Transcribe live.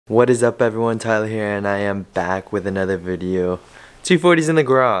What is up everyone, Tyler here, and I am back with another video. 240's in the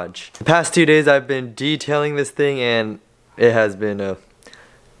garage. The past 2 days I've been detailing this thing and it has been a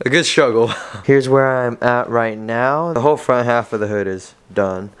good struggle. Here's where I'm at right now. The whole front half of the hood is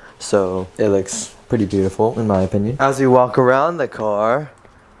done, so it looks pretty beautiful in my opinion. As we walk around the car,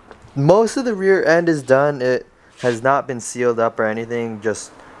 most of the rear end is done. It has not been sealed up or anything,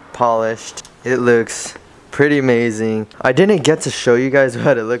 just polished. It looks pretty amazing. I didn't get to show you guys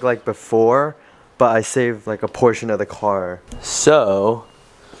what it looked like before, but I saved like a portion of the car. So,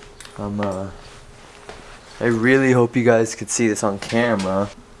 I really hope you guys could see this on camera.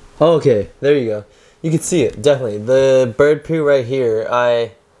 Okay, there you go. You can see it, definitely. The bird poo right here,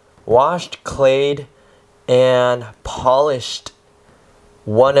 I washed, clayed, and polished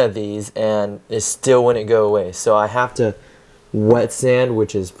one of these, and it still wouldn't go away. So I have to wet sand,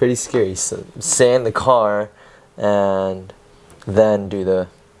 which is pretty scary. So sand the car and then do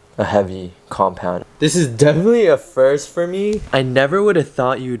a heavy compound. This is definitely a first for me. I never would have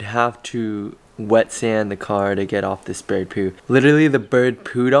thought you'd have to wet sand the car to get off this bird poo. Literally, the bird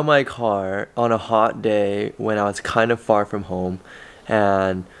pooed on my car on a hot day when I was kind of far from home,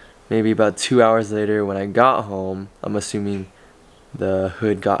 and maybe about 2 hours later when I got home, I'm assuming the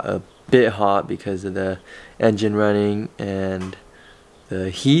hood got a bit hot because of the engine running and the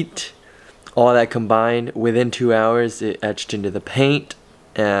heat. All that combined, within 2 hours it etched into the paint,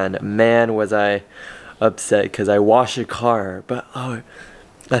 and man was I upset because I washed the car, but I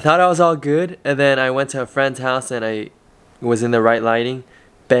thought I was all good, and then I went to a friend's house and I was in the right lighting.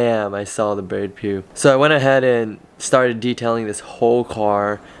 Bam, I saw the bird poo. So I went ahead and started detailing this whole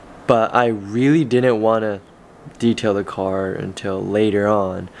car, but I really didn't want to detail the car until later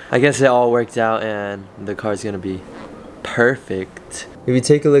on. I guess it all worked out and the car's gonna be perfect. If you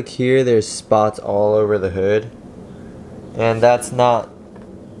take a look here, there's spots all over the hood, and that's not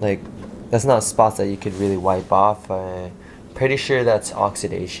spots that you could really wipe off. I'm pretty sure that's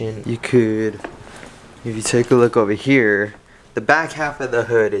oxidation. You could, if you take a look over here, the back half of the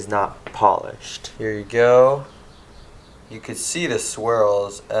hood is not polished. Here you go. You could see the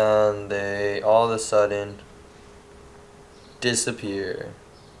swirls and they all of a sudden disappear.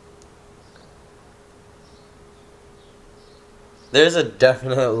 There's a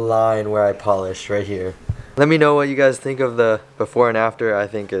definite line where I polished right here. Let me know what you guys think of the before and after. I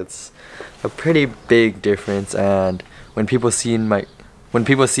think it's a pretty big difference, and when people see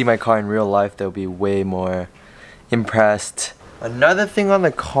my car in real life, they'll be way more impressed. Another thing on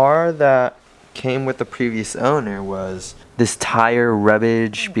the car that came with the previous owner was this tire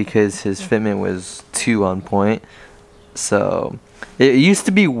rubbage because his fitment was too on point. So it used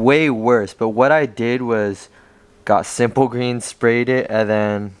to be way worse, but what I did was got Simple Green, sprayed it, and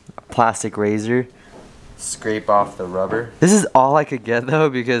then a plastic razor, scrape off the rubber. This is all I could get though,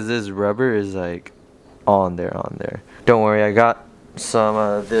 because this rubber is like on there. Don't worry, I got some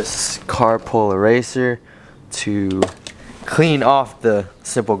of this carpool eraser to clean off the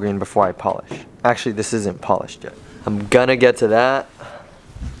Simple Green before I polish. Actually, this isn't polished yet. I'm gonna get to that.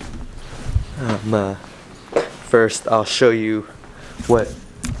 First, I'll show you what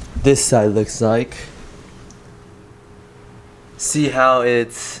this side looks like. See how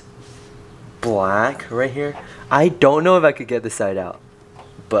it's black right here? I don't know if I could get this side out,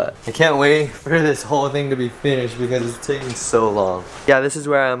 but I can't wait for this whole thing to be finished because it's taking so long. Yeah, this is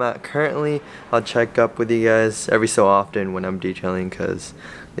where I'm at currently. I'll check up with you guys every so often when I'm detailing because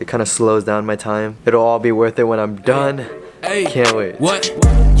it kind of slows down my time. It'll all be worth it when I'm done. Hey, can't wait. What?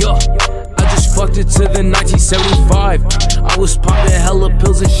 Yo, I just fucked it to the 1975. I was popping hella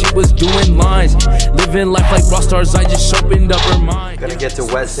pills and she was doing lines. Living life like rock stars, I just opened up her mind. Gonna get to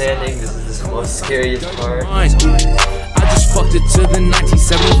wet sanding. This is the most scariest part. I just fucked it to the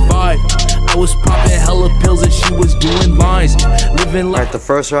 1975. I was popping hella pills and she was doing lines. Living life. Alright, the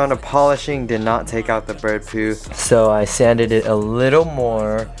first round of polishing did not take out the bird poo, so I sanded it a little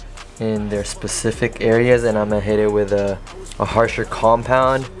more in their specific areas, and I'm gonna hit it with a harsher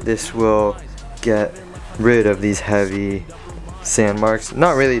compound. This will get rid of these heavy sand marks.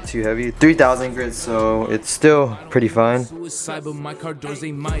 Not really too heavy, 3000 grit, so it's still pretty fine.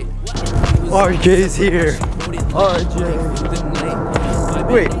 RJ's here. RJ.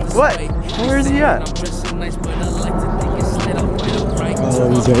 Wait, what? Where is he at? Oh,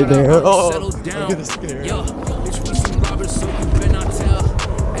 he's right there. Oh, I'm gonna scare him.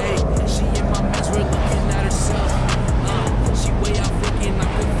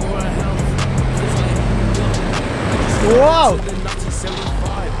 Wow!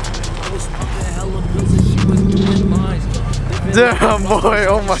 Damn boy,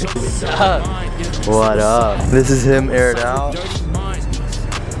 oh my god. What up? This is him aired out.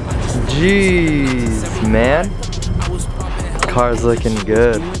 Jeez, man. Car's looking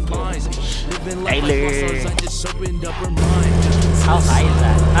good. Taylor. How high is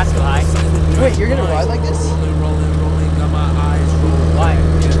that? Not too high. Wait, you're gonna ride like this? Why?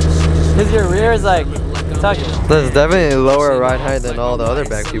 Because your rear is like tucking. That's definitely lower ride height than all the other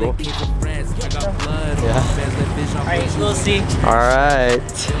back people. Yeah. Alright, we'll see. Alright.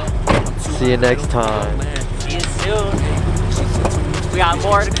 See you next time. See you soon. We got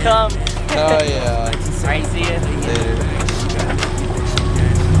more to come. Oh yeah. Alright, see you. Later.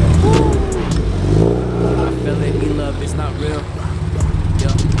 I feel it, he love, it's not real. Yeah,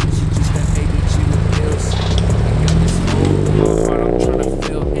 she just that ABG with pills. I got this heart I'm trying to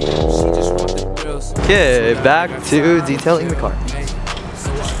feel. She just want the thrills. Okay, back to detailing the car.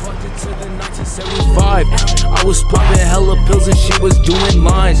 I was popping hella pills and she was doing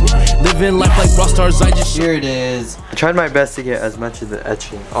lines. Living life like rock stars, I just Here it is. I tried my best to get as much of the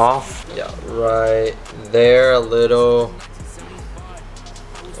etching off. Yeah, right there, a little.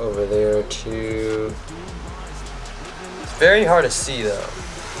 Over there too. It's very hard to see though.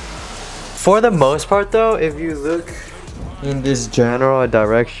 For the most part though, if you look in this general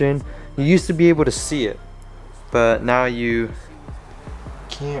direction, you used to be able to see it. But now you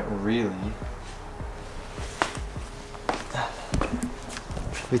can't really.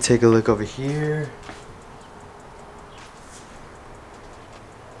 We take a look over here.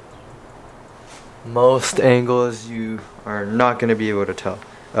 Most angles you are not going to be able to tell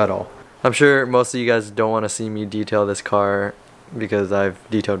at all. I'm sure most of you guys don't want to see me detail this car because I've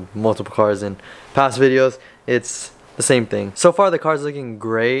detailed multiple cars in past videos. It's the same thing. So far the car's looking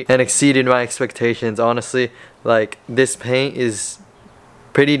great and exceeded my expectations, honestly. Like, this paint is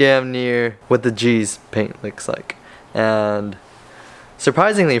pretty damn near what the G's paint looks like. And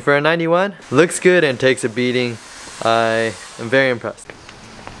surprisingly, for a 91, looks good and takes a beating. I am very impressed.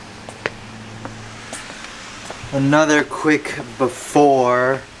 Another quick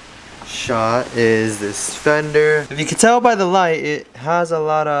before shot is this fender. If you can tell by the light, it has a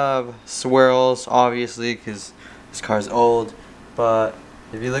lot of swirls, obviously, because this car's old. But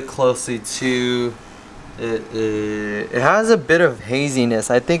if you look closely too, it has a bit of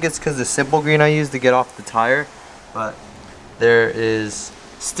haziness. I think it's because the simple green I used to get off the tire, but there is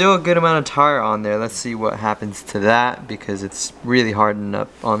still a good amount of tire on there. Let's see what happens to that because it's really hardened up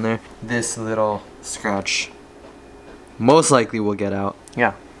on there. This little scratch most likely will get out.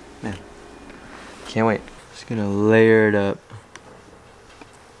 Yeah, man, can't wait. Just gonna layer it up,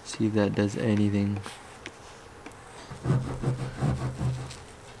 see if that does anything.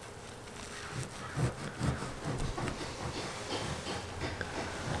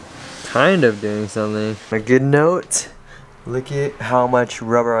 Kind of doing something. A good note, look at how much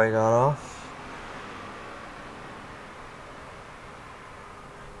rubber I got off.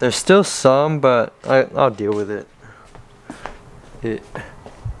 There's still some, but I'll deal with it.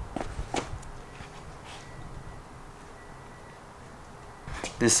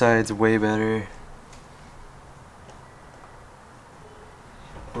 This side's way better.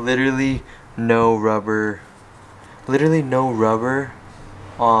 Literally no rubber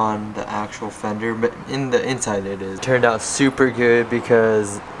on the actual fender, but in the inside it is. Turned out super good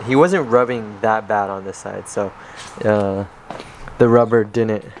because he wasn't rubbing that bad on this side, so the rubber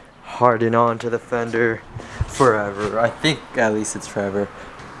didn't harden onto the fender forever. I think at least it's forever.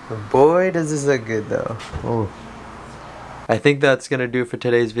 Boy, does this look good though. Oh. I think that's gonna do it for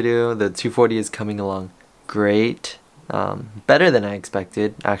today's video. The 240 is coming along great. Better than I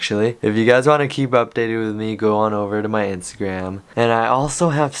expected, actually. If you guys want to keep updated with me, go on over to my Instagram. And I also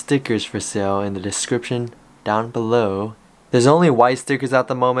have stickers for sale in the description down below. There's only white stickers at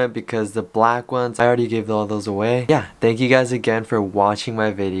the moment because the black ones, I already gave all those away. Yeah, thank you guys again for watching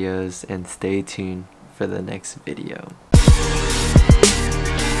my videos and stay tuned for the next video.